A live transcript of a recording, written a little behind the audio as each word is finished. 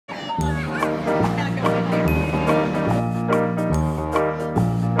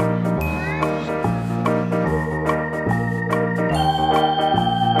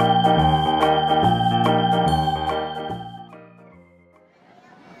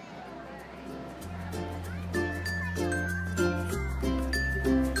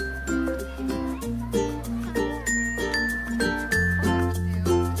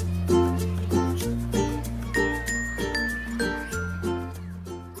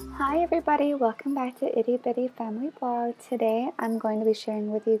Hi everybody, welcome back to Itty Bitty Family Blog. Today I'm going to be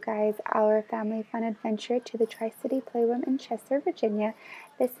sharing with you guys our family fun adventure to the Tri-City Playroom in Chester, Virginia.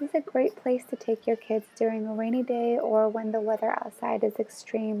 This is a great place to take your kids during a rainy day or when the weather outside is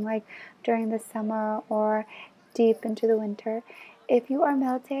extreme, like during the summer or deep into the winter. If you are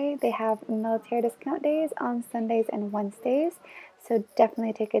military, they have military discount days on Sundays and Wednesdays, so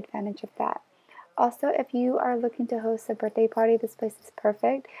definitely take advantage of that. Also, if you are looking to host a birthday party, this place is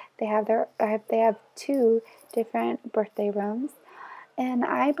perfect. They have two different birthday rooms, and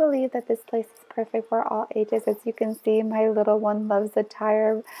I believe that this place is perfect for all ages. As you can see, my little one loves the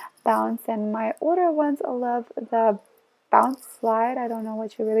tire bounce, and my older ones love the bounce slide. I don't know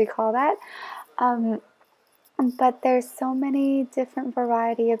what you really call that. But there's so many different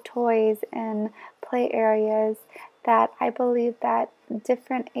variety of toys and play areas that I believe that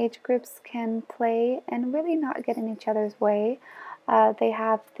different age groups can play and really not get in each other's way. They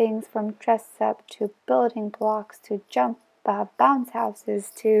have things from dress up to building blocks to bounce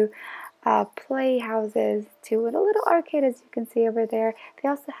houses to play houses to a little arcade, as you can see over there. They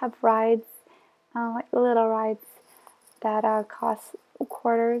also have rides, like little rides that cost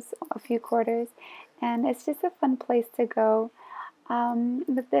a few quarters, and it's just a fun place to go.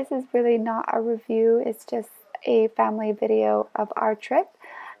 But this is really not a review, it's just a family video of our trip.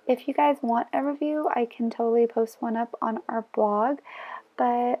 If you guys want a review, I can totally post one up on our blog,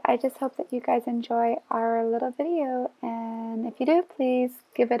 but I just hope that you guys enjoy our little video, and if you do, please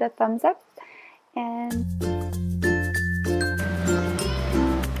give it a thumbs up. And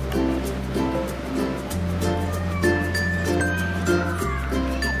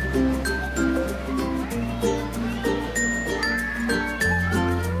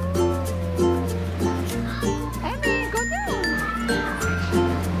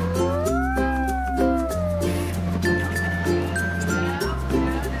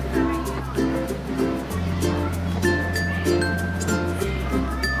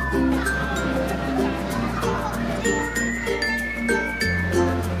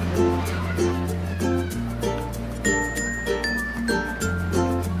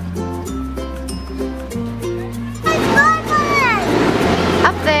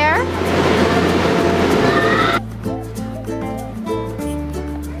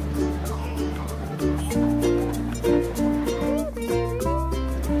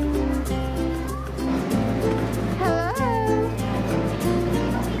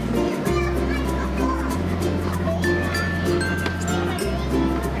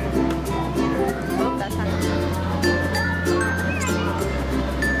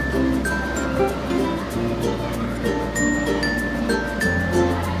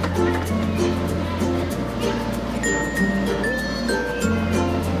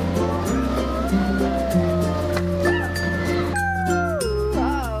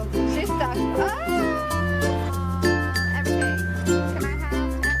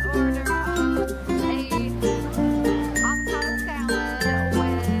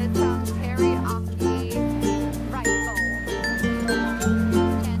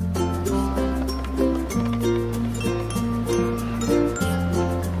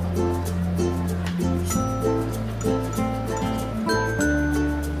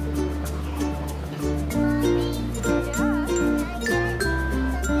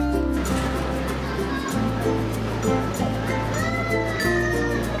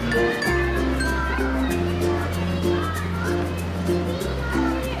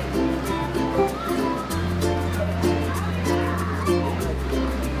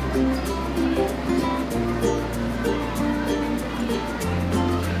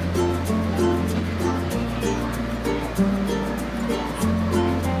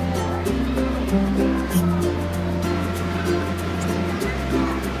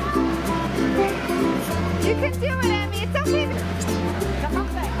you can do it, Emmy. It's okay.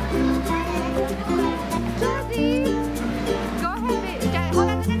 Josie, go ahead, baby. Hold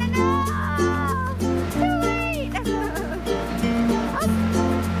on. No. Too late.